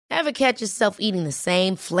Ever catch yourself eating the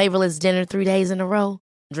same flavorless dinner 3 days in a row?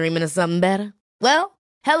 Dreaming of something better? Well,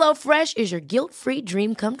 HelloFresh is your guilt-free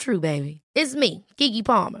dream come true, baby. It's me, Keke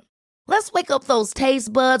Palmer. Let's wake up those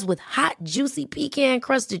taste buds with hot, juicy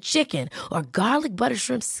pecan-crusted chicken or garlic butter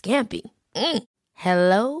shrimp scampi.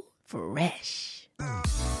 Hello Fresh.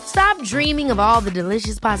 Stop dreaming of all the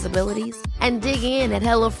delicious possibilities and dig in at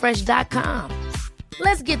HelloFresh.com.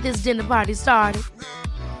 Let's get this dinner party started.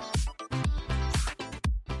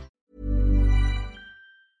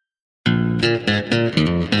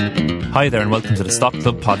 Hi there and welcome to the Stock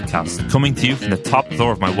Club podcast, coming to you from the top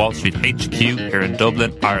floor of my Wall Street HQ here in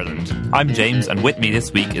Dublin, Ireland. I'm James, and with me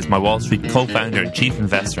this week is my Wall Street co-founder and chief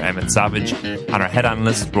investor Emmett Savage and our head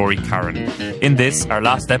analyst Rory Carron. In this, our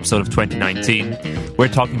last episode of 2019, we're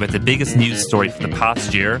talking about the biggest news story from the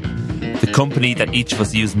past year, the company that each of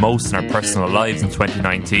us used most in our personal lives in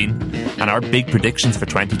 2019, and our big predictions for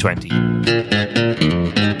 2020.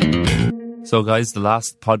 So guys, the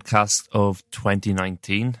last podcast of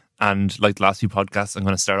 2019, and like the last few podcasts, I'm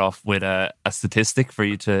going to start off with a statistic for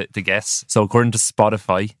you to guess. So according to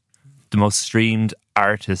Spotify, the most streamed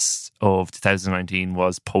artist of 2019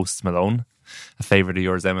 was Post Malone, a favourite of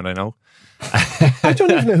yours, Emmett, I know. I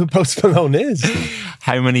don't even know who Post Malone is.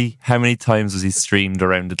 How many times was he streamed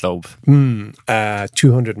around the globe?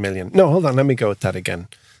 200 million. No, hold on, let me go with that again.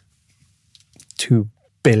 2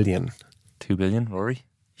 billion. 2 billion, Rory?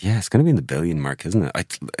 Yeah, it's going to be in the billion mark, isn't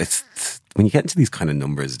it? It's when you get into these kind of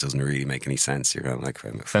numbers, it doesn't really make any sense. You're going like,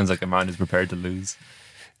 sounds like a man who's prepared to lose.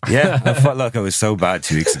 Yeah, I felt like I was so bad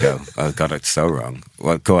 2 weeks ago. I got it so wrong.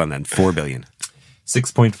 Well, go on then. 4 billion.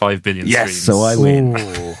 6.5 billion yes, streams. So I win.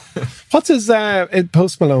 What's his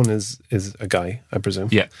Post Malone is a guy, I presume.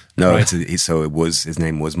 Yeah. No, right. His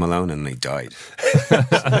name was Malone and he died. So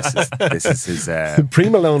this is his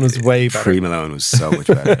Pre-Malone was way better. Pre-Malone was so much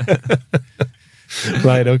better.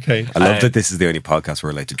 Right, okay. I love that this is the only podcast we're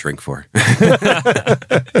allowed to drink for.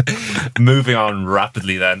 Moving on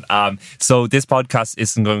rapidly then. So this podcast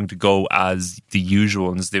isn't going to go as the usual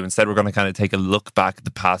ones do. Instead, we're going to kind of take a look back at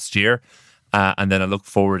the past year and then a look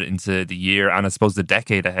forward into the year and I suppose the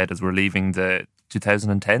decade ahead as we're leaving the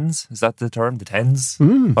 2010s. Is that the term? The tens?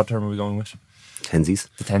 What term are we going with? Tensies.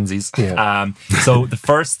 The tensies. Yeah. So the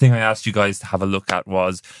first thing I asked you guys to have a look at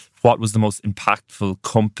was what was the most impactful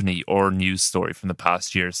company or news story from the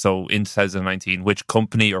past year? So in 2019, which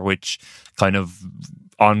company or which kind of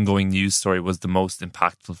ongoing news story was the most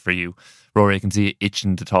impactful for you? Rory, I can see you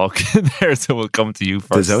itching to talk there, so we'll come to you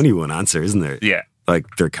first. There's only one answer, isn't there? Yeah. Like,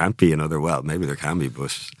 there can't be another, well, maybe there can be,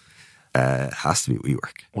 but it has to be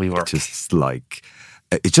WeWork.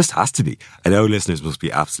 It just has to be. I know listeners must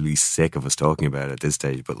be absolutely sick of us talking about it at this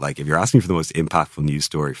stage, but like, if you're asking me for the most impactful news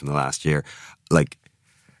story from the last year, like,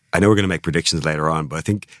 I know we're going to make predictions later on, but I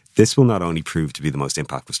think this will not only prove to be the most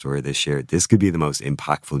impactful story this year, this could be the most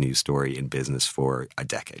impactful news story in business for a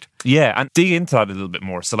decade. Yeah, and dig into that a little bit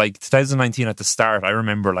more. So like 2019 at the start, I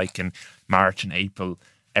remember like in March and April,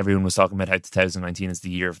 everyone was talking about how 2019 is the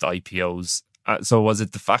year of the IPOs. So was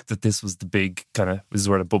it the fact that this was the big this is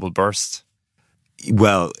where the bubble burst?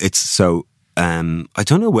 Well, it's so, I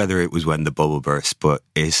don't know whether it was when the bubble burst, but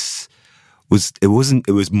it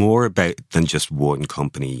was more about than just one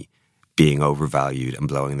company being overvalued and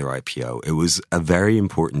blowing their IPO. It was a very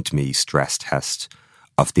important to me stress test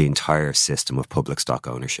of the entire system of public stock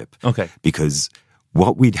ownership. Okay. Because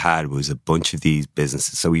what we'd had was a bunch of these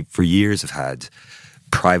businesses. So we, for years, have had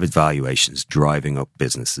private valuations driving up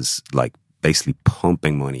businesses, like basically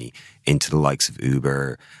pumping money into the likes of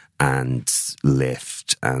Uber and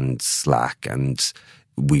Lyft and Slack and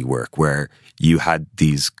WeWork, where you had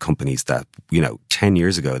these companies that, 10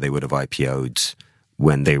 years ago, they would have IPO'd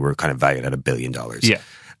when they were kind of valued at $1 billion. Yeah.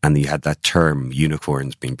 And you had that term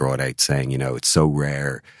unicorns being brought out saying, it's so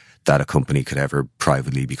rare that a company could ever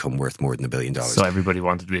privately become worth more than $1 billion. So everybody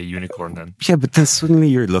wanted to be a unicorn then. Yeah, but then suddenly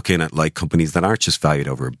you're looking at like companies that aren't just valued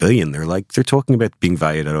over $1 billion. They're talking about being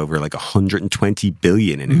valued at over like 120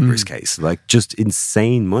 billion in Uber's case. Like just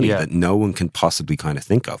insane money that no one can possibly kind of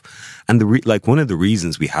think of. And one of the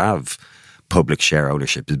reasons we have public share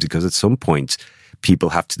ownership is because at some point people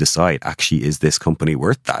have to decide, actually, is this company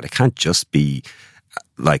worth that? It can't just be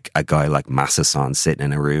like a guy like Massason sitting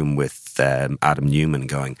in a room with Adam Newman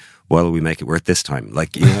going, well, will we make it worth this time?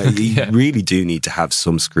 Like, you really do need to have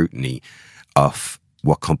some scrutiny of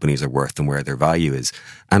what companies are worth and where their value is.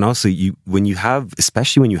 And also,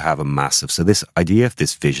 especially when you have a massive, so this idea of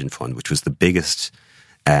this Vision Fund, which was the biggest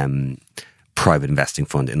private investing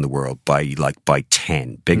fund in the world by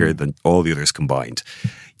 10, bigger than all the others combined.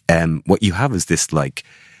 What you have is this like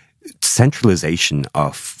centralization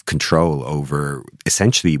of control over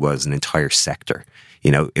essentially was an entire sector.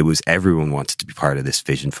 it was everyone wanted to be part of this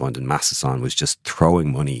vision fund, and Masterson was just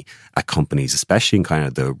throwing money at companies, especially in kind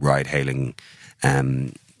of the ride-hailing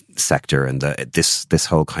sector and this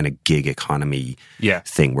whole kind of gig economy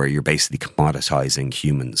thing where you're basically commoditizing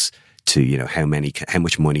humans to how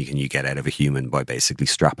much money can you get out of a human by basically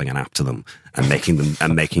strapping an app to them and making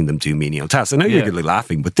them do menial tasks. I know you're really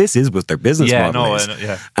laughing, but this is what their business model is.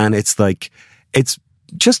 And it's like, it's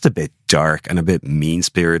just a bit dark and a bit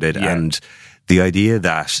mean-spirited. And the idea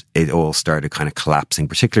that it all started kind of collapsing,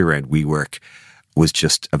 particularly around WeWork, was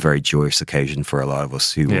just a very joyous occasion for a lot of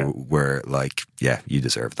us who were like, you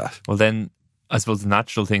deserve that. Well, then I suppose the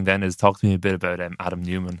natural thing then is talk to me a bit about Adam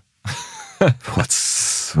Newman.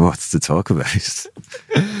 What's to talk about?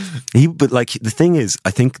 But like, the thing is,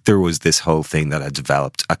 I think there was this whole thing that had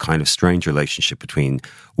developed a kind of strange relationship between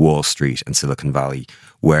Wall Street and Silicon Valley,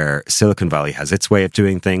 where Silicon Valley has its way of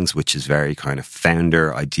doing things, which is very kind of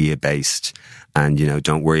founder idea based, and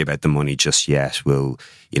don't worry about the money just yet. It's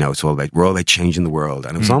we're all about changing the world.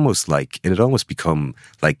 And it was almost like, it had almost become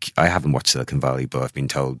like, I haven't watched Silicon Valley, but I've been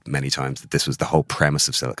told many times that this was the whole premise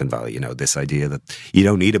of Silicon Valley, this idea that you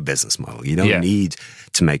don't need a business model. You don't need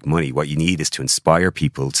to make money. What you need is to inspire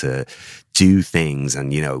people to do things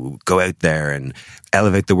and, go out there and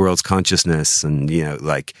elevate the world's consciousness. And,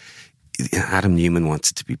 Adam Newman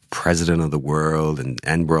wanted to be president of the world and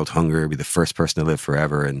end world hunger, be the first person to live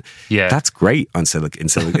forever. And that's great in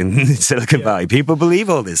Silicon Valley. People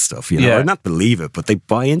believe all this stuff, or not believe it, but they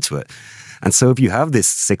buy into it. And so if you have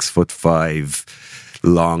this 6'5",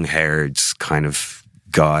 long-haired kind of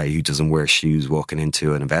guy who doesn't wear shoes walking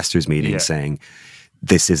into an investors meeting saying,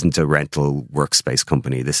 this isn't a rental workspace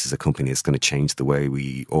company, this is a company that's going to change the way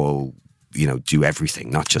we all do everything,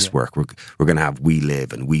 not just work. We're going to have We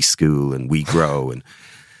Live and We School and We Grow, and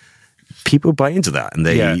people buy into that, and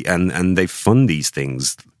they and they fund these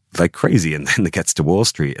things like crazy. And then it gets to Wall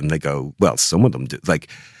Street, and they go, well, some of them do. Like,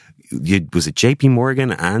 was it JP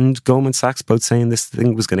Morgan and Goldman Sachs both saying this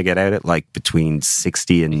thing was going to get out at like between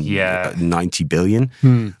 60 and 90 billion?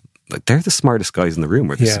 Like, they're the smartest guys in the room,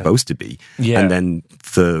 where they're supposed to be. And then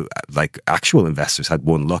the actual investors had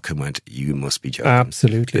one look and went, "You must be joking."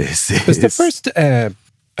 Absolutely. It's the first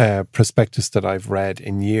prospectus that I've read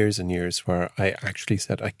in years and years where I actually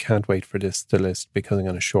said, I can't wait for this to list because I'm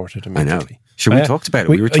going to short it immediately. I know. Sure, we talked about it.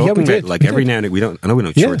 We were talking about like every now and again, I know we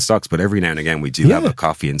don't short stocks, but every now and again we do have a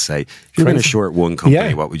coffee and say, if you're going to short one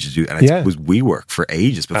company, what would you do? And it was WeWork for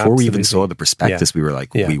ages. Before we even saw the prospectus, we were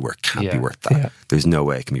like, WeWork can't be worth that. There's no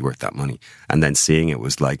way it can be worth that money. And then seeing it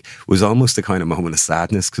was almost a kind of moment of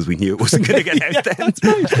sadness because we knew it wasn't going to get out then. That's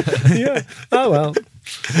right. Oh, well.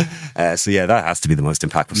 That has to be the most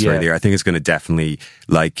impactful story there. I think it's going to definitely,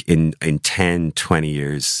 like in 10, 20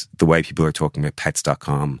 years, the way people are talking about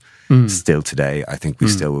pets.com still today, I think we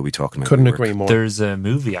still will be talking about Couldn't WeWork. agree more. There's a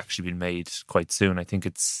movie actually being made quite soon. I think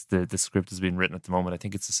it's the script has been written at the moment. I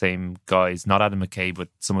think it's the same guys, not Adam McKay, but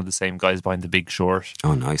some of the same guys behind The Big Short.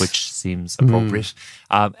 Oh, nice. Which seems appropriate.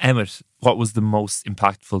 Emmett, what was the most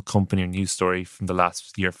impactful company or news story from the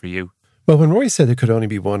last year for you? Well, when Roy said there could only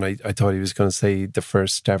be one, I thought he was going to say the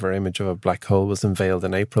first ever image of a black hole was unveiled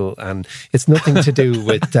in April, and it's nothing to do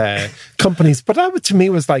with companies, but that to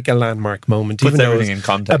me was like a landmark moment. Puts even though everything it was in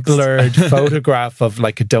context. A blurred photograph of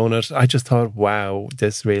like a donut. I just thought, wow,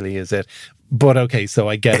 this really is it. But okay, so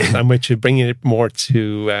I get it. I'm with you, bringing it more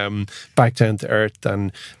to back down to earth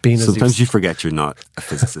and being. Sometimes you forget you're not a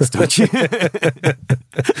physicist, don't you?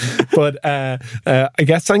 But I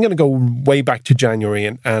guess I'm going to go way back to January,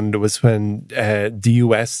 and it was when the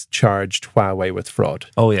US charged Huawei with fraud.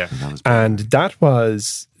 Oh yeah, and that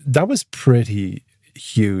was pretty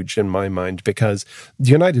huge in my mind, because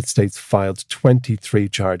the United States filed 23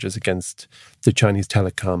 charges against the Chinese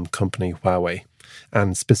telecom company Huawei,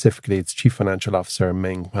 and specifically its chief financial officer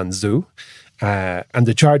Meng Wanzhou. And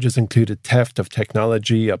the charges included theft of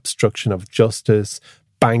technology, obstruction of justice,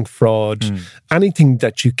 bank fraud, anything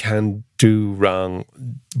that you can do wrong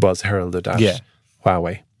was heralded at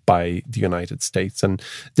Huawei by the United States. And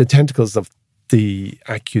the tentacles of the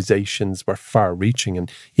accusations were far-reaching.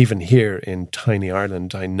 And even here in tiny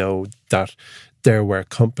Ireland, I know that there were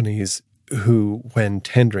companies who, when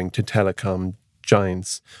tendering to telecom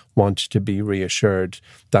giants, wanted to be reassured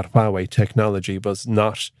that Huawei technology was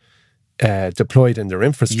not deployed in their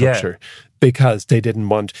infrastructure because they didn't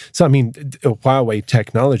want. So, I mean, Huawei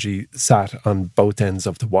technology sat on both ends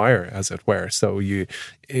of the wire, as it were. So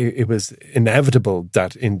it was inevitable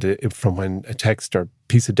that from when a text or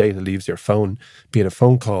piece of data leaves your phone, be it a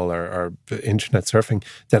phone call or internet surfing,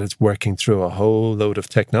 that it's working through a whole load of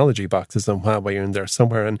technology boxes on Huawei in there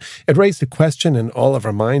somewhere. And it raised a question in all of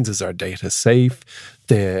our minds: is our data safe?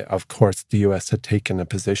 Of course, the US had taken a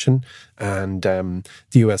position, and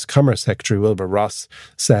the US Commerce Secretary Wilbur Ross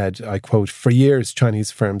said, I quote, "For years,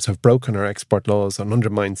 Chinese firms have broken our export laws and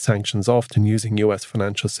undermined sanctions, often using US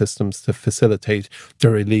financial systems to facilitate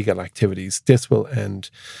their illegal activities. This will end."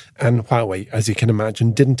 And Huawei, as you can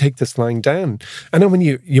imagine, didn't take this lying down. And then when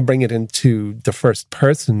you bring it into the first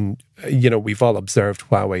person, we've all observed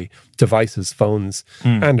Huawei devices, phones,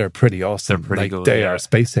 and they're pretty awesome. They're pretty good. They are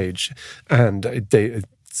space age. And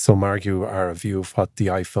some argue are a view of what the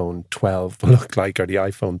iPhone 12 will look like, or the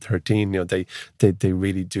iPhone 13. They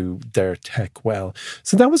really do their tech well.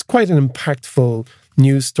 So that was quite an impactful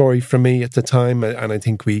news story for me at the time. And I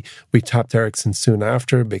think we tapped Ericsson soon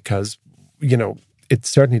after because, it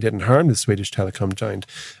certainly didn't harm the Swedish telecom giant.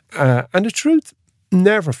 And the truth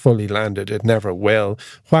never fully landed. It never will.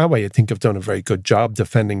 Huawei, I think, have done a very good job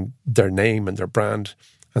defending their name and their brand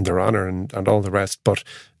and their honour and all the rest. But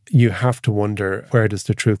you have to wonder, where does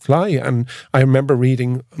the truth lie? And I remember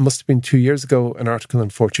reading, must have been 2 years ago, an article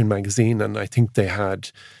in Fortune magazine, and I think they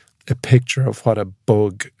had a picture of what a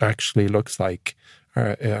bug actually looks like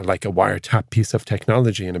a wiretap piece of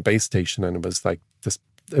technology in a base station, and it was like this.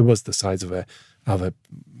 It was the size of a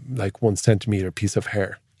 1 centimeter piece of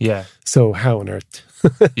hair. Yeah. So how on earth?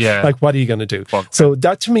 Yeah. What are you going to do? Well, so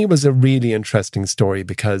that to me was a really interesting story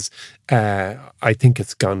because I think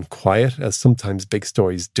it's gone quiet, as sometimes big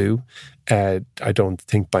stories do. I don't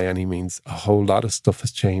think by any means a whole lot of stuff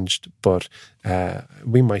has changed, but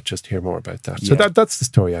we might just hear more about that. So that's the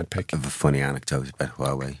story I'd pick. I have a funny anecdote about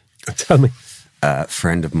Huawei. Tell me. A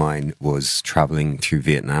friend of mine was traveling through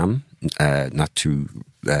Vietnam not too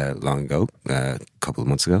long ago, a couple of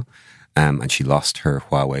months ago, and she lost her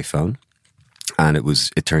Huawei phone. And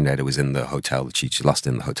it turned out it was in the hotel that she lost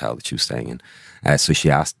in the hotel that she was staying in. So she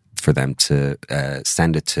asked for them to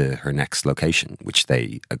send it to her next location, which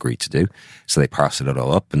they agreed to do. So they parceled it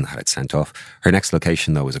all up and had it sent off. Her next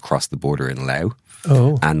location, though, was across the border in Laos.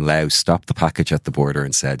 Oh. And Laos stopped the package at the border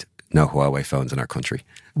and said, "No Huawei phones in our country,"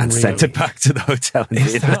 and sent it back to the hotel in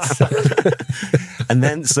Vietnam. And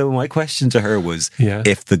then, so my question to her was,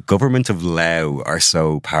 if the government of Laos are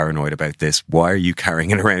so paranoid about this, why are you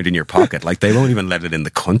carrying it around in your pocket? Like, they won't even let it in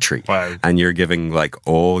the country. Wow. And you're giving like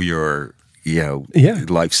all your,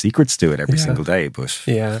 life secrets to it every single day. But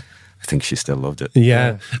I think she still loved it.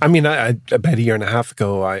 Yeah. I mean, I about a year and a half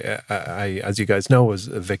ago, I as you guys know, was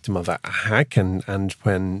a victim of a hack. And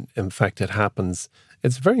when, in fact, it happens,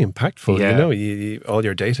 it's very impactful. You all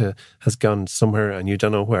your data has gone somewhere and you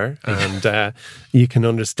don't know where. And you can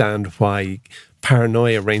understand why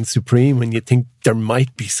paranoia reigns supreme when you think there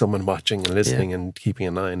might be someone watching and listening and keeping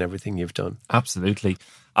an eye on everything you've done. Absolutely.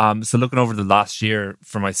 So looking over the last year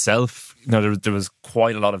for myself, there was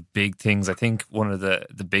quite a lot of big things. I think one of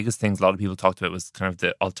the biggest things a lot of people talked about was kind of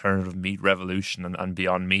the alternative meat revolution and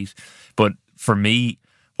Beyond Meat. But for me,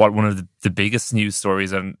 one of the biggest news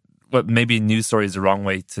stories, and well, maybe news story is the wrong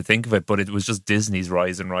way to think of it, but it was just Disney's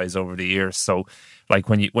rise over the years. So like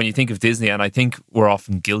when you think of Disney, and I think we're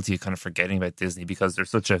often guilty of kind of forgetting about Disney because they're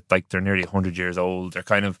they're nearly 100 years old. They're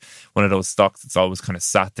kind of one of those stocks that's always kind of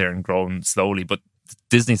sat there and grown slowly. But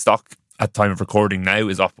Disney stock at time of recording now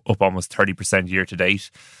is up almost 30% year to date.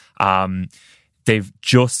 They've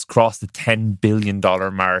just crossed the $10 billion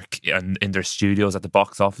mark in their studios at the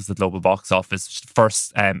box office, the global box office,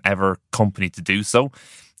 first ever company to do so.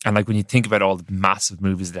 And like when you think about all the massive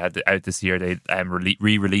movies they had out this year, they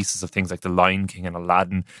re-releases of things like The Lion King and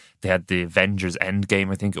Aladdin. They had the Avengers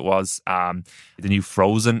Endgame, I think it was, the new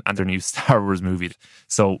Frozen and their new Star Wars movie.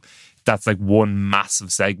 So that's like one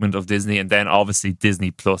massive segment of Disney. And then obviously Disney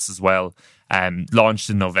Plus as well, launched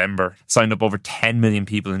in November, signed up over 10 million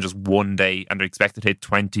people in just one day, and they're expected to hit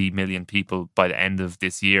 20 million people by the end of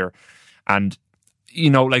this year. And,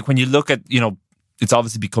 like when you look at, it's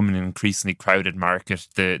obviously becoming an increasingly crowded market,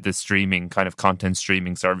 the streaming, kind of content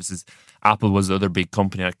streaming services. Apple was the other big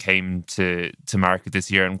company that came to market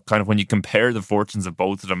this year. And kind of when you compare the fortunes of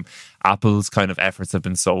both of them, Apple's kind of efforts have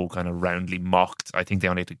been so kind of roundly mocked. I think they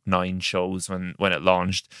only had 9 shows when it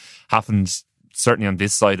launched. Happened certainly on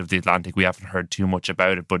this side of the Atlantic, we haven't heard too much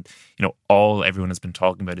about it. But all everyone has been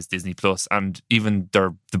talking about is Disney Plus, and even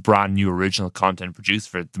the brand new original content produced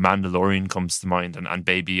for it. The Mandalorian comes to mind, and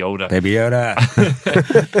Baby Yoda. Baby Yoda.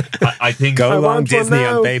 I think go along Disney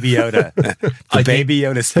on Baby Yoda. The Baby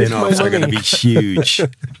Yoda spin-offs are going to be huge.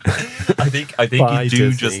 I think you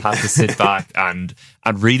do just have to sit back and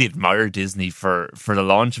really admire Disney for the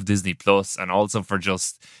launch of Disney Plus, and also for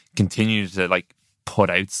just continuing to put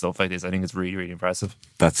out stuff like this. I think it's really, really impressive.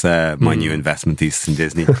 That's my new investment thesis in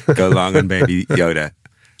Disney. Go long on Baby Yoda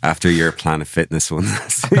after your Planet Fitness one.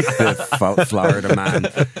 The Florida Man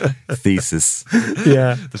thesis.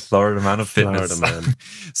 Yeah. The Florida Man of fitness. Florida Man.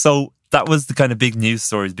 So that was the kind of big news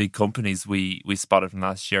stories, big companies we spotted from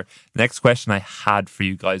last year. The next question I had for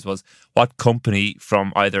you guys was, what company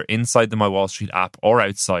from either inside the My Wall Street app or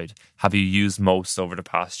outside have you used most over the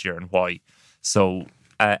past year, and why? So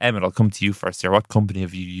Emmett, I'll come to you first here. What company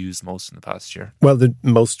have you used most in the past year? Well, the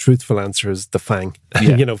most truthful answer is the FANG.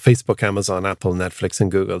 Yeah. Facebook, Amazon, Apple, Netflix,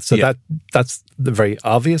 and Google. So that's the very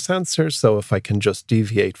obvious answer. So if I can just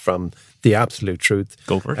deviate from the absolute truth,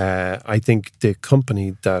 go for it. I think the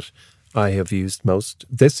company that I have used most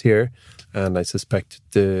this year, and I suspect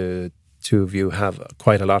the two of you have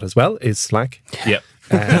quite a lot as well, is Slack. Yeah.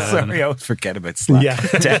 Sorry, I always forget about Slack. Yeah.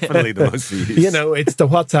 Definitely the most used. It's the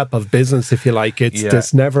WhatsApp of business, if you like. It's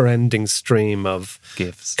this never-ending stream of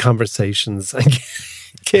GIFs, conversations, and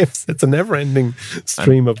GIFs. It's a never-ending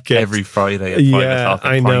stream of GIFs. Every Friday at 5 o'clock,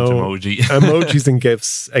 I know. Emoji. Emojis and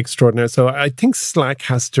GIFs, extraordinary. So I think Slack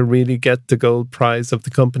has to really get the gold prize of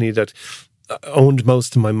the company that owned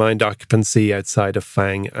most of my mind occupancy outside of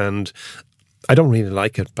FANG. And I don't really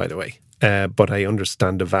like it, by the way. But I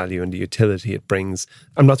understand the value and the utility it brings.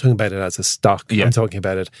 I'm not talking about it as a stock. Yeah. I'm talking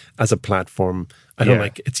about it as a platform. I don't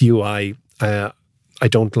like its UI. I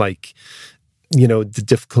don't like, the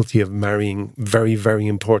difficulty of marrying very, very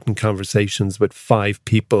important conversations with 5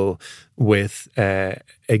 people with a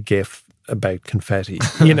GIF about confetti.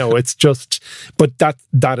 It's just, but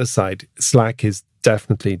that aside, Slack is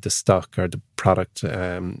definitely the stock or the product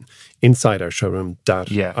inside our showroom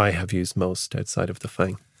that I have used most outside of the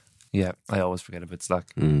FANG. Yeah, I always forget about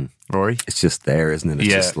Slack. Rory? It's just there, isn't it?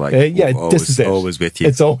 It's just this is it. Always with you.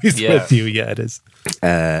 It's always with you, it is.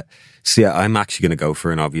 I'm actually going to go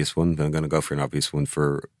for an obvious one, but I'm going to go for an obvious one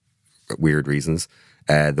for weird reasons.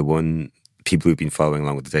 The one, people who've been following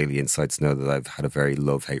along with the Daily Insights know that I've had a very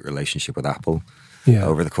love-hate relationship with Apple.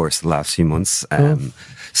 Over the course of the last few months.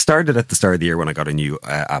 Started at the start of the year when I got a new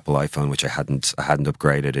Apple iPhone, which I hadn't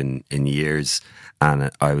upgraded in years, and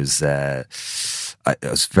I was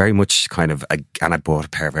very much kind of, and I bought a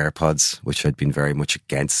pair of AirPods, which I'd been very much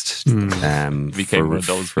against. Became one of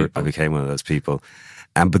those people. I became one of those people.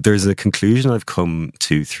 But there's a conclusion I've come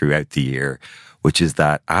to throughout the year, which is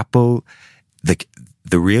that Apple,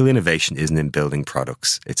 the real innovation isn't in building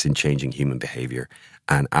products, it's in changing human behavior.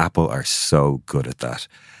 And Apple are so good at that.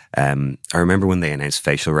 I remember when they announced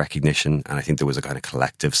facial recognition, and I think there was a kind of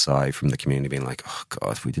collective sigh from the community being like, oh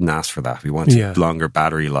God, we didn't ask for that. We wanted longer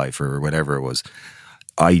battery life or whatever it was.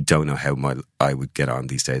 I don't know how I would get on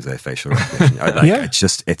these days with facial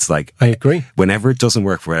recognition. It's like, I agree. Whenever it doesn't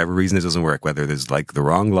work, for whatever reason it doesn't work, whether there's like the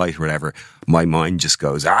wrong light or whatever, my mind just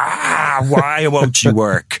goes, why won't you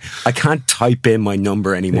work? I can't type in my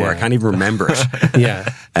number anymore. I can't even remember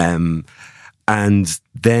it. And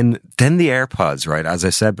then the AirPods, right? As I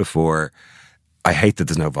said before, I hate that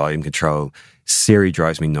there's no volume control. Siri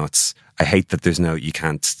drives me nuts. I hate that you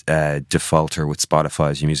can't default her with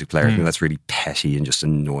Spotify as your music player. I think that's really petty and just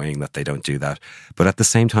annoying that they don't do that. But at the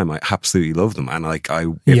same time, I absolutely love them. And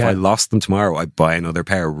if I lost them tomorrow, I'd buy another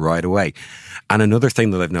pair right away. And another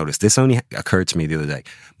thing that I've noticed, this only occurred to me the other day,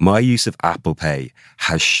 my use of Apple Pay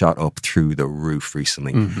has shot up through the roof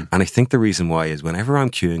recently. And I think the reason why is whenever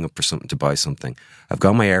I'm queuing up for something to buy something, I've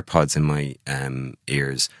got my AirPods in my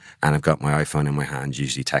ears and I've got my iPhone in my hand,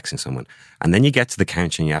 usually texting someone. And then you get to the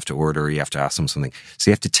counter and you have to order or you have to ask them something. So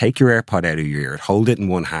you have to take your AirPod out of your ear, hold it in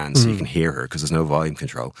one hand so you can hear her because there's no volume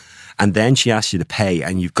control. And then she asks you to pay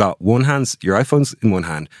and you've got your iPhone's in one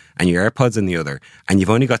hand and your AirPod's in the other and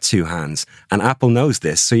you've only got 2 hands. And Apple knows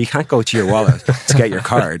this, so you can't go to your wallet to get your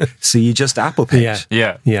card. So you just Apple Pay it.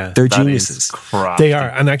 Yeah. They're geniuses. They are.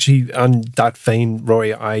 And actually on that vein,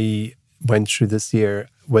 Rory, I went through this year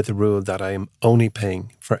with a rule that I am only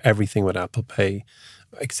paying for everything with Apple Pay,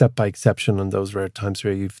 except by exception on those rare times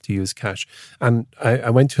where you have to use cash. And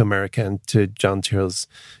I went to America, and to John Tyrrell's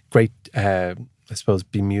great, I suppose,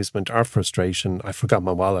 bemusement or frustration, I forgot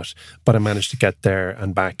my wallet, but I managed to get there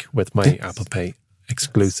and back with my Apple Pay.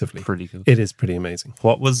 exclusively. That's pretty cool. It is pretty amazing.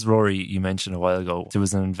 What was, Rory, you mentioned a while ago, there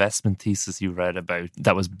was an investment thesis you read about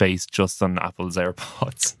that was based just on Apple's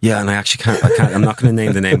AirPods. Yeah, and I actually can't, I'm not going to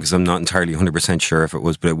name the name because I'm not entirely 100% sure if it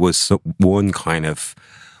was, but it was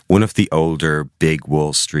one of the older big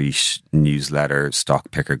Wall Street newsletter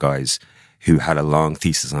stock picker guys who had a long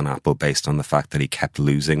thesis on Apple based on the fact that he kept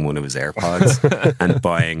losing one of his AirPods and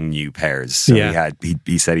buying new pairs. So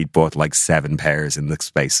he said he'd bought like 7 pairs in the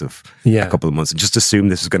space of a couple of months and just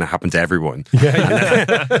assumed this was going to happen to everyone.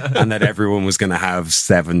 And that everyone was going to have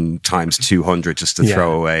 7 times 200 just to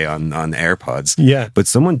throw away on AirPods. Yeah. But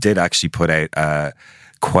someone did actually put out a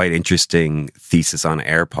quite interesting thesis on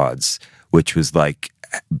AirPods, which was like,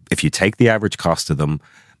 if you take the average cost of them,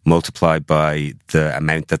 multiplied by the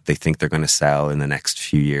amount that they think they're going to sell in the next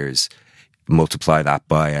few years, multiply that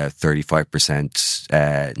by a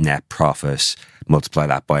 35% net profit, multiply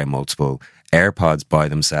that by a multiple, AirPods by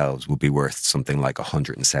themselves will be worth something like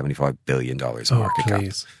 $175 billion in market cap.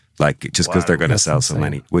 Like, just because they're going to sell insane. So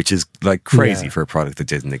many, which is like crazy for a product that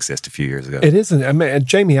didn't exist a few years ago. It isn't. I mean,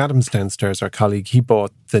 Jamie Adams downstairs, our colleague, he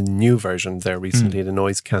bought the new version there recently, the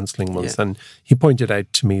noise cancelling ones, and he pointed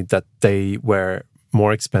out to me that they were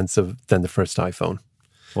more expensive than the first iPhone.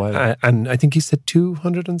 Wow. And I think he said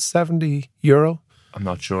 €270. I'm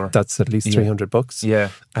not sure. That's at least $300. Yeah.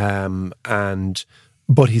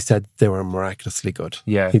 But he said they were miraculously good.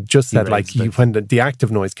 Yeah. He just said when the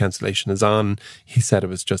active noise cancellation is on, he said it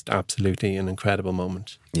was just absolutely an incredible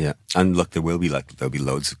moment. Yeah. And look, there'll be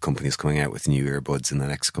loads of companies coming out with new earbuds in the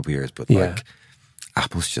next couple of years, but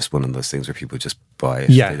Apple's just one of those things where people just buy it.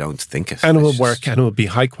 They don't think it. And it will work and it will be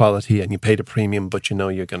high quality and you pay the premium, but you know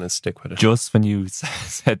you're going to stick with it. Just when you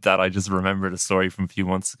said that, I just remembered a story from a few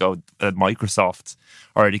months ago. Microsoft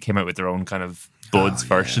already came out with their own kind of Buds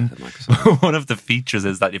version. One of the features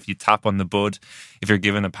is that if you tap on the Bud, if you're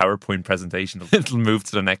given a PowerPoint presentation, it'll move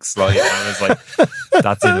to the next slide. And I was like,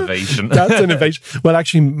 that's innovation. That's innovation. Well,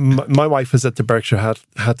 actually, my wife was at the Berkshire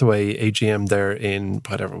Hathaway AGM there in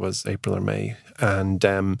whatever it was, April or May. And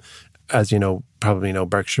as you probably know,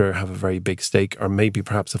 Berkshire have a very big stake, or maybe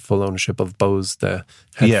perhaps a full ownership of Bose, the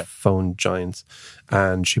headphone giants.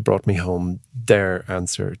 And she brought me home their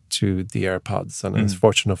answer to the AirPods. And I was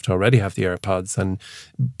fortunate enough to already have the AirPods. And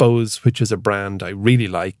Bose, which is a brand I really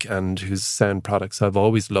like and whose sound products I've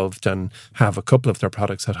always loved and have a couple of their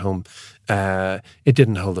products at home, it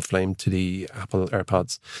didn't hold a flame to the Apple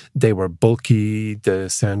AirPods. They were bulky. The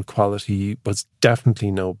sound quality was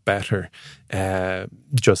definitely no better.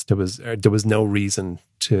 Just there was no reason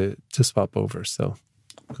to swap over. So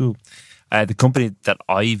cool. The company that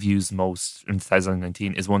I've used most in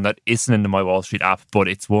 2019 is one that isn't in the My Wall Street app, but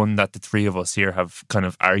it's one that the three of us here have kind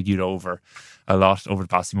of argued over a lot over the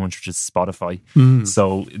past few months, which is Spotify.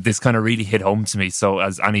 So this kind of really hit home to me. So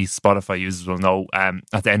as any Spotify users will know,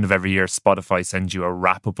 at the end of every year, Spotify sends you a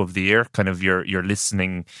wrap up of the year, kind of your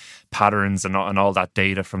listening patterns and all that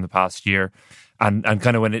data from the past year. And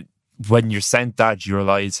kind of when you're sent that, you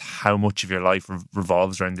realize how much of your life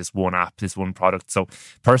revolves around this one app, this one product. So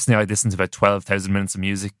personally, I listen to about 12,000 minutes of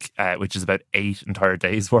music, which is about 8 entire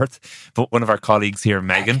days worth. But one of our colleagues here,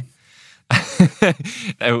 Megan,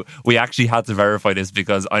 we actually had to verify this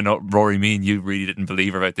because I know, Rory, me and you really didn't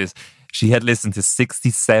believe her about this. She had listened to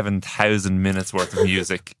 67,000 minutes worth of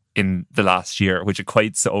music in the last year, which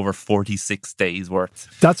equates to over 46 days worth.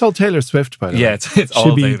 That's all Taylor Swift, by the way. Yeah, it's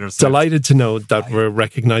all Taylor Swift. Delighted to know that we're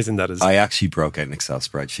recognising that as... I actually broke out an Excel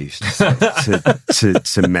spreadsheet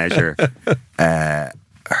to measure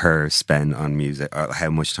her spend on music, or how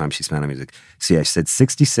much time she spent on music. So yeah, she said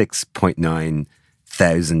 66.9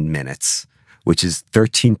 thousand minutes, which is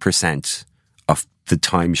 13% of the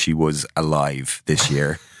time she was alive this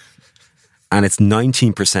year. And it's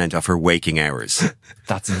 19% of her waking hours.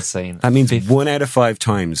 That's insane. That means 1 out of 5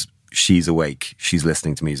 times she's awake, she's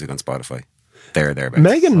listening to music on Spotify. Thereabouts.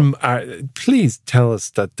 Megan, please tell us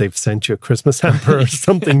that they've sent you a Christmas hamper or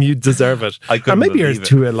something. You deserve it. Or maybe you're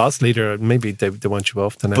to a loss leader. Maybe they want you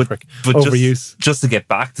off the network. But overuse. Just to get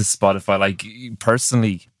back to Spotify, like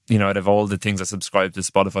personally, out of all the things I subscribe to,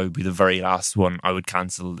 Spotify would be the very last one I would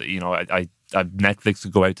cancel. Netflix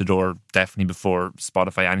would go out the door definitely before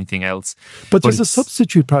Spotify, anything else. But there's a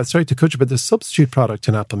substitute product, sorry to cut you, but there's a substitute product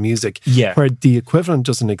in Apple Music where the equivalent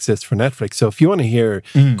doesn't exist for Netflix. So if you want to hear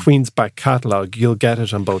Queen's back catalogue, you'll get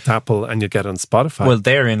it on both Apple and you'll get it on Spotify. Well,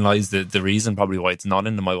 therein lies the reason probably why it's not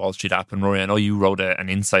in the My Wall Street app. And Rory, I know you wrote an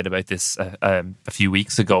insight about this a few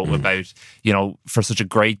weeks ago about, for such a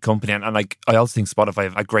great company. And like, I also think Spotify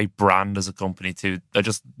have a great brand as a company too. I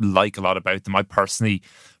just like a lot about them. I personally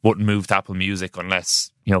wouldn't move to Apple Music unless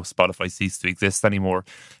Spotify ceased to exist anymore.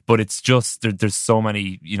 But it's just there's so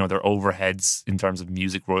many, their overheads in terms of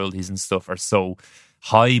music royalties and stuff are so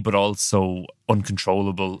high, but also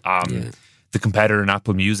uncontrollable. The competitor in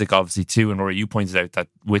Apple Music, obviously, too. And Rory, you pointed out that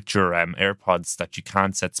with your AirPods that you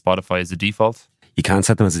can't set Spotify as a default. You can't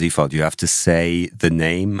set them as a default. You have to say the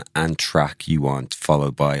name and track you want,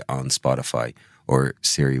 followed by on Spotify. Or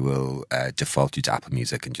Siri will default you to Apple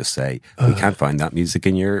Music and just say, we can't find that music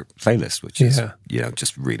in your playlist, which is,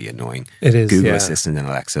 just really annoying. It is, Google Assistant and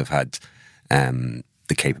Alexa have had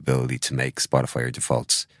the capability to make Spotify or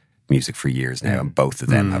defaults music for years now, and both of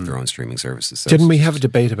them have their own streaming services. So didn't we have a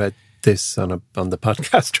debate about this on the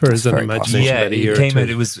podcast, or is it an imagination? Yeah, it came out.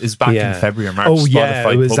 It was back in February or March. Oh yeah,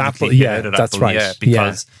 Spotify it was Apple. Yeah, that's Apple, right.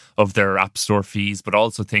 Because of their App Store fees, but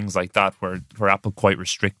also things like that, where Apple quite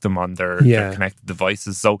restrict them on their connected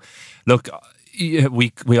devices. So, look,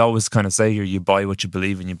 we always kind of say here, you buy what you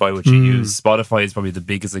believe in, you buy what you use. Spotify is probably the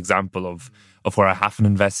biggest example of where I haven't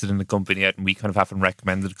invested in the company yet, and we kind of haven't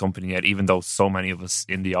recommended the company yet, even though so many of us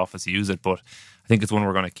in the office use it. But I think it's one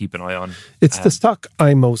we're going to keep an eye on. It's the stock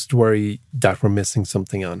I most worry that we're missing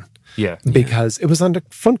something on. Yeah. Because it was on the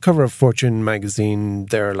front cover of Fortune magazine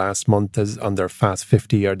there last month as on their Fast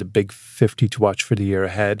 50, or the big 50 to watch for the year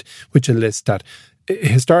ahead, which a list that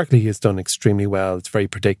historically has done extremely well. It's very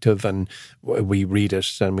predictive, and we read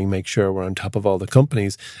it and we make sure we're on top of all the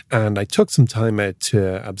companies. And I took some time out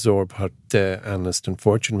to absorb what the analyst in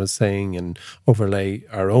Fortune was saying and overlay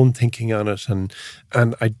our own thinking on it. And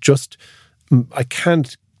I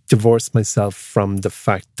can't divorce myself from the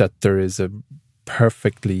fact that there is a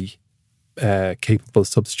perfectly capable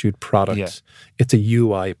substitute product. Yeah. It's a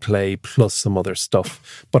UI play plus some other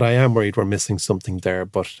stuff. But I am worried we're missing something there.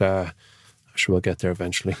 But I'm sure we'll get there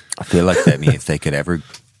eventually. I feel like if they could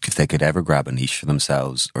ever grab a niche for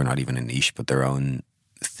themselves, or not even a niche, but their own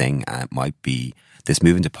thing, it might be this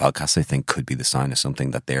move into podcasts. I think could be the sign of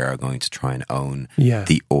something that they are going to try and own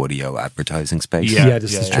the audio advertising space. Yeah,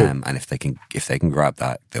 this is true. And if they can grab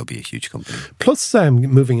that, they'll be a huge company. Plus,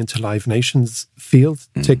 moving into Live Nation's field,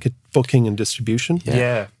 ticket booking and distribution.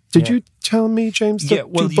 Yeah. Did you tell me, James, that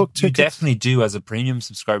you book tickets? You definitely do. As a premium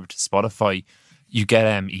subscriber to Spotify, you get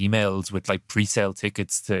emails with like pre-sale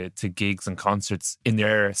tickets to gigs and concerts in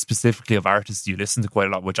there, specifically of artists you listen to quite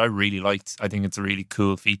a lot, which I really liked. I think it's a really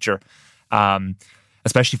cool feature,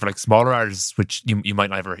 especially for like smaller artists, which you might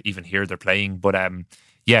never even hear they're playing. But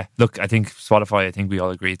look, I think Spotify, I think we all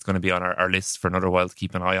agree it's going to be on our list for another while to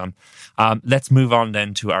keep an eye on. Let's move on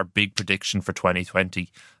then to our big prediction for 2020.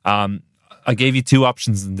 I gave you two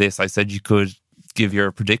options in this. I said you could give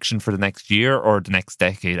your prediction for the next year or the next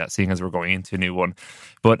decade, seeing as we're going into a new one.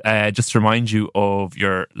 But just to remind you of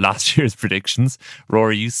your last year's predictions,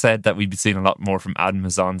 Rory, you said that we'd be seeing a lot more from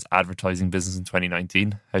Amazon's advertising business in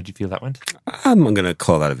 2019. How do you feel that went? I'm going to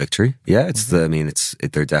call that a victory. Yeah,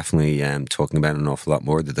 they're definitely talking about it an awful lot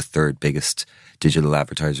more. They're the third biggest digital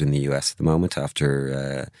advertiser in the US at the moment,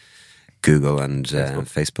 after Google and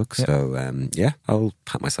Facebook. So, I'll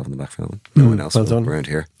pat myself on the back for that one. No one else will around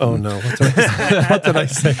here. Oh, no. What did I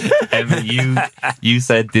say? You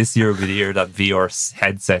said this year would be the year that VR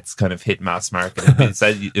headsets kind of hit mass market. You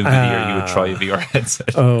said it would be the year you would try a VR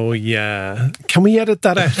headset. Oh, yeah. Can we edit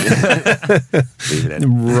that out? Leave it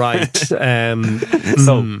in. Right.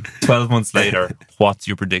 So, 12 months later, what's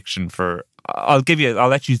your prediction for... I'll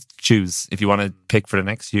let you choose if you want to pick for the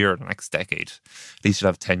next year or the next decade. At least you'll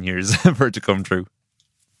have 10 years for it to come true.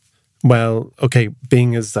 Well, okay,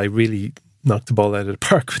 being as I really knocked the ball out of the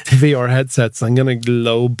park with the VR headsets, I'm going to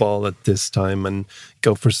low ball it this time and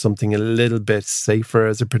go for something a little bit safer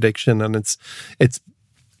as a prediction. And it's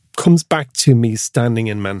comes back to me standing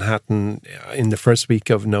in Manhattan in the first week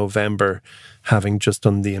of November, having just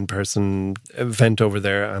done the in-person event over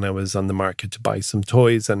there, and I was on the market to buy some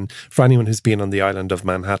toys. And for anyone who's been on the island of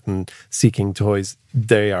Manhattan seeking toys,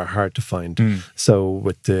 they are hard to find. So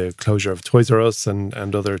with the closure of Toys R Us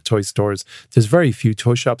and other toy stores, there's very few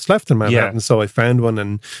toy shops left in Manhattan. So I found one,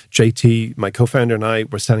 and JT, my co-founder, and I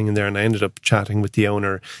were standing in there, and I ended up chatting with the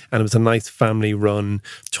owner, and it was a nice family-run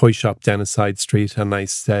toy shop down a side street. And I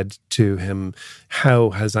said to him,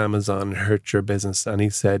 how has Amazon hurt your business? And he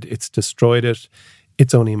said, it's destroyed it.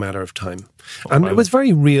 It's only a matter of time. And it was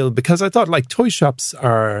very real, because I thought, like, toy shops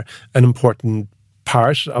are an important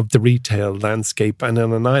part of the retail landscape, and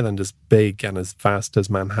on an island as big and as vast as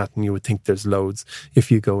Manhattan, you would think there's loads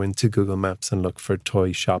if you go into Google Maps and look for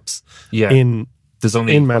toy shops in There's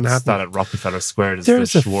only in what's Manhattan. that at Rockefeller Square.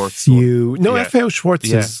 There's the a Schwartz few. one. No, Yeah. FAO Schwartz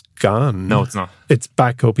Yeah. is gone. No, it's not. It's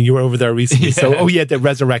back open. You were over there recently. Yeah. So, they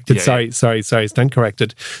resurrected. Yeah, sorry. Stand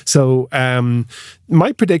corrected. So,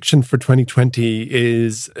 my prediction for 2020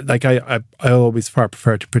 is, like, I always far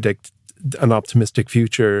prefer to predict an optimistic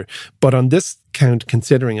future. But on this count,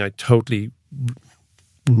 considering I totally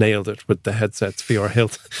nailed it with the headsets for your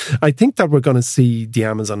health, I think that we're going to see the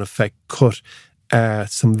Amazon effect cut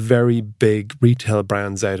some very big retail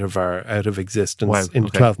brands out of existence in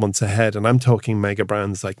 12 months ahead. And I'm talking mega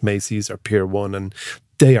brands like Macy's or Pier 1, and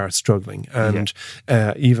they are struggling. And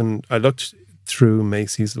even I looked through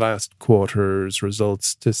Macy's last quarter's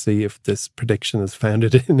results to see if this prediction is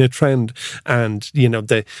founded in a trend. And,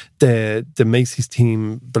 the Macy's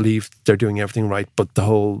team believe they're doing everything right, but the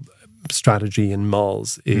whole strategy in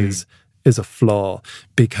malls is a flaw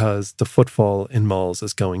because the footfall in malls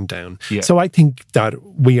is going down. Yeah. So I think that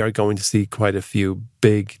we are going to see quite a few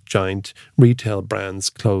big, giant retail brands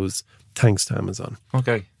close thanks to Amazon.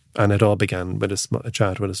 Okay. And it all began with a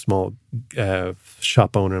chat with a small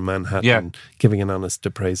shop owner in Manhattan giving an honest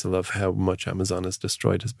appraisal of how much Amazon has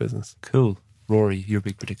destroyed his business. Cool. Rory, your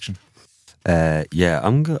big prediction?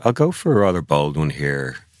 I'll go for a rather bold one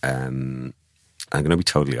here. I'm going to be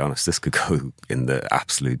totally honest. This could go in the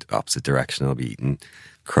absolute opposite direction. I'll be eating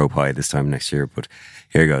crow pie this time next year, but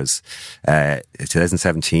here goes.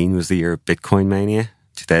 2017 was the year of Bitcoin mania.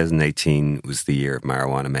 2018 was the year of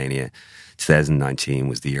marijuana mania. 2019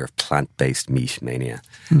 was the year of plant-based meat mania.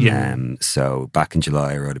 Yeah. So back in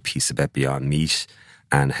July, I wrote a piece about Beyond Meat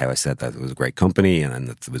and how I said that it was a great company and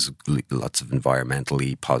that there was lots of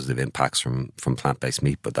environmentally positive impacts from plant-based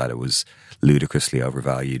meat, but that it was ludicrously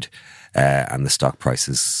overvalued. And the stock price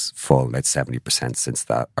has fallen about 70% since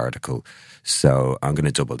that article. So I'm going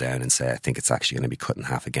to double down and say I think it's actually going to be cut in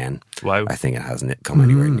half again. Wow. I think it hasn't come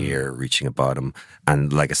anywhere near reaching a bottom.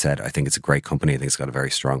 And like I said, I think it's a great company. I think it's got a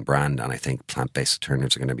very strong brand. And I think plant-based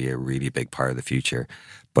alternatives are going to be a really big part of the future.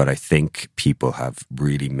 But I think people have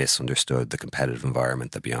really misunderstood the competitive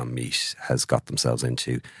environment that Beyond Meat has got themselves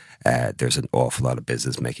into. There's an awful lot of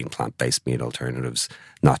business making plant-based meat alternatives,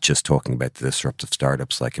 not just talking about the disruptive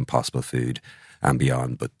startups like Impossible Food and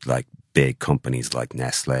beyond, but like big companies like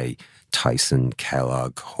Nestle, Tyson,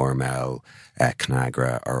 Kellogg, Hormel,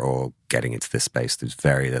 Conagra are all getting into this space. There's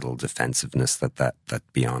very little defensiveness that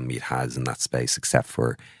Beyond Meat has in that space, except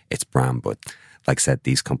for its brand. But like I said,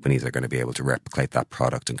 these companies are going to be able to replicate that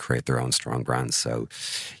product and create their own strong brands. So,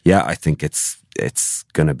 yeah, I think it's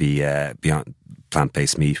going to be beyond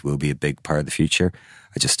plant-based meat will be a big part of the future.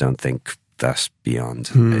 I just don't think that Beyond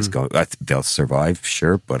is going. They'll survive,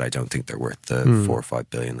 sure, but I don't think they're worth the 4 or 5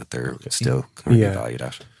 billion that they're still currently valued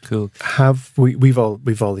at. Cool. We've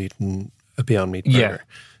all eaten a Beyond Meat burger.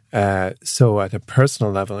 Yeah. So at a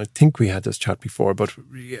personal level, I think we had this chat before, but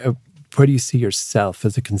where do you see yourself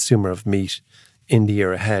as a consumer of meat in the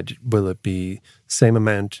year ahead? Will it be same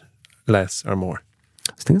amount, less, or more?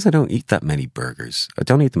 The thing is, I don't eat that many burgers. I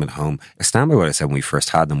don't eat them at home. I stand by what I said when we first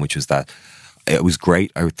had them, which was that it was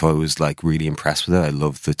great. I thought I was like really impressed with it. I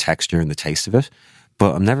loved the texture and the taste of it.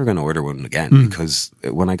 But I'm never going to order one again because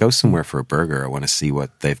when I go somewhere for a burger, I want to see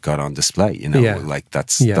what they've got on display. Like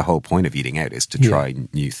that's the whole point of eating out is to try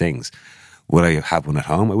new things. Would I have one at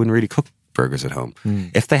home? I wouldn't really cook burgers at home.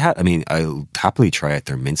 If they had, I'll happily try out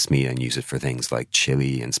their mincemeat and use it for things like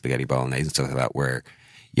chili and spaghetti bolognese and stuff like that, where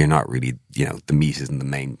you're not really, the meat isn't the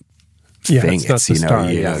main thing. It's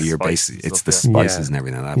you're basically, it's the spices and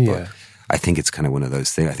everything like that. But I think it's kind of one of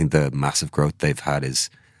those things. I think the massive growth they've had is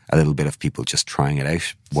a little bit of people just trying it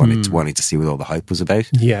out, wanting to see what all the hype was about.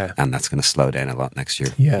 Yeah. And that's going to slow down a lot next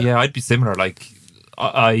year. Yeah, I'd be similar. Like,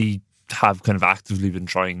 I have kind of actively been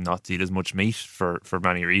trying not to eat as much meat for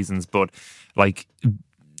many reasons, but like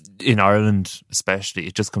in Ireland especially,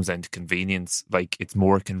 it just comes down to convenience. Like, it's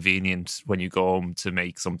more convenient when you go home to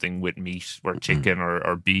make something with meat or chicken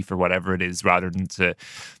or beef or whatever it is, rather than to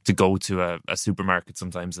go to a supermarket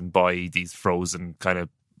sometimes and buy these frozen kind of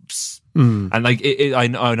and like I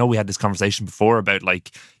know we had this conversation before about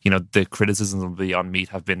like, the criticisms of Beyond Meat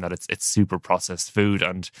have been that it's super processed food,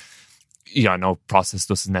 and I know processed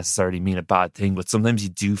doesn't necessarily mean a bad thing, but sometimes you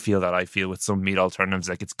do feel that. I feel with some meat alternatives,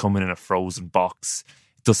 like it's coming in a frozen box,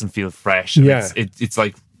 it doesn't feel fresh. Yeah. It's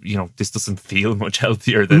like, this doesn't feel much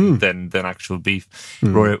healthier than actual beef.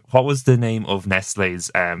 Rory, what was the name of Nestle's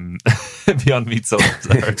Beyond Meat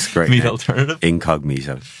meat alternative?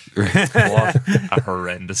 Incognito. What a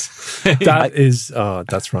horrendous.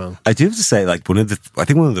 That's wrong. I do have to say, like, one of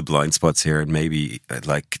the blind spots here, and maybe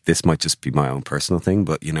like this might just be my own personal thing,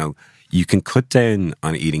 but you you can cut down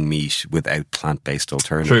on eating meat without plant-based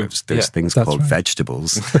alternatives. There's things called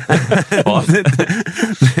vegetables,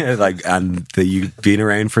 you've been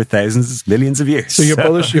around for millions of years. So you're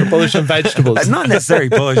bullish on vegetables. Not necessarily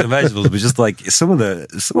bullish on vegetables, but just like some of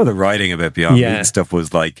the writing about Beyond Meat and stuff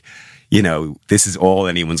was like, this is all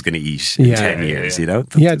anyone's going to eat in 10 years,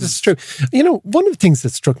 Yeah, that's true. One of the things that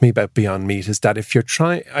struck me about Beyond Meat is that if you're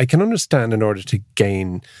trying, I can understand in order to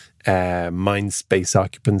gain mind space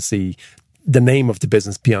occupancy, the name of the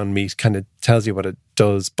business Beyond Meat kind of tells you what it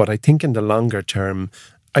does. But I think in the longer term,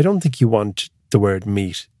 I don't think you want the word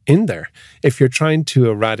meat in there. If you're trying to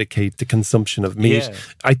eradicate the consumption of meat,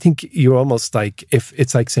 I think you're almost like, if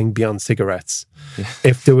it's like saying Beyond Cigarettes.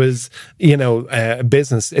 If there was, a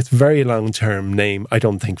business, its very long-term name, I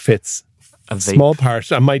don't think fits. A small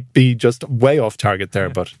part. I might be just way off target there,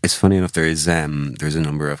 but it's funny enough. There's a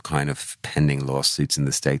number of kind of pending lawsuits in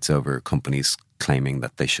the States over companies claiming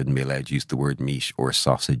that they shouldn't be allowed to use the word meat or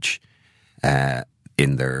sausage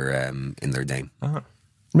in their name. Uh-huh.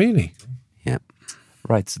 Really? Yeah.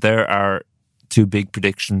 Right. So there are 2 big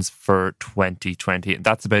predictions for 2020.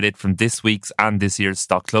 That's about it from this week's and this year's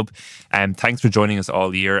Stock Club. Thanks for joining us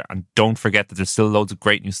all year. And don't forget that there's still loads of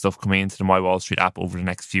great new stuff coming into the My Wall Street app over the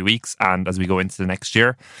next few weeks and as we go into the next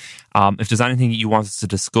year. If there's anything you want us to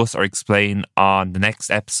discuss or explain on the next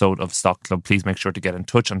episode of Stock Club, please make sure to get in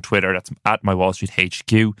touch on Twitter. That's at My Wall Street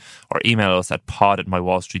HQ, or email us at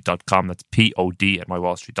pod@mywallstreet.com. That's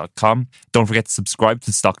pod@mywallstreet.com. Don't forget to subscribe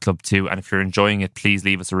to Stock Club too. And if you're enjoying it, please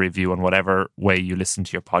leave us a review on whatever way you listen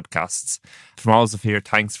to your podcasts. From all of us here,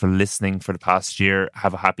 thanks for listening for the past year.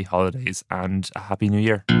 Have a happy holidays and a happy new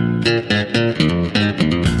year.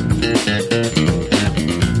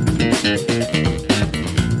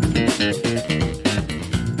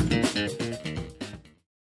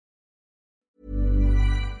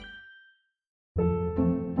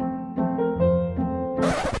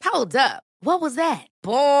 Hold up. What was that?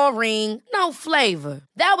 Boring. No flavor.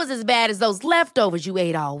 That was as bad as those leftovers you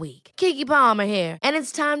ate all week. Keke Palmer here. And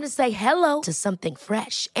it's time to say hello to something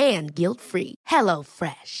fresh and guilt-free. Hello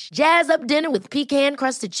Fresh. Jazz up dinner with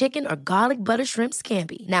pecan-crusted chicken or garlic butter shrimp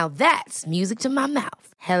scampi. Now that's music to my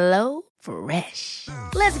mouth. Hello Fresh.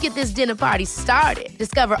 Let's get this dinner party started.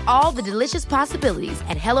 Discover all the delicious possibilities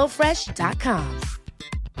at HelloFresh.com.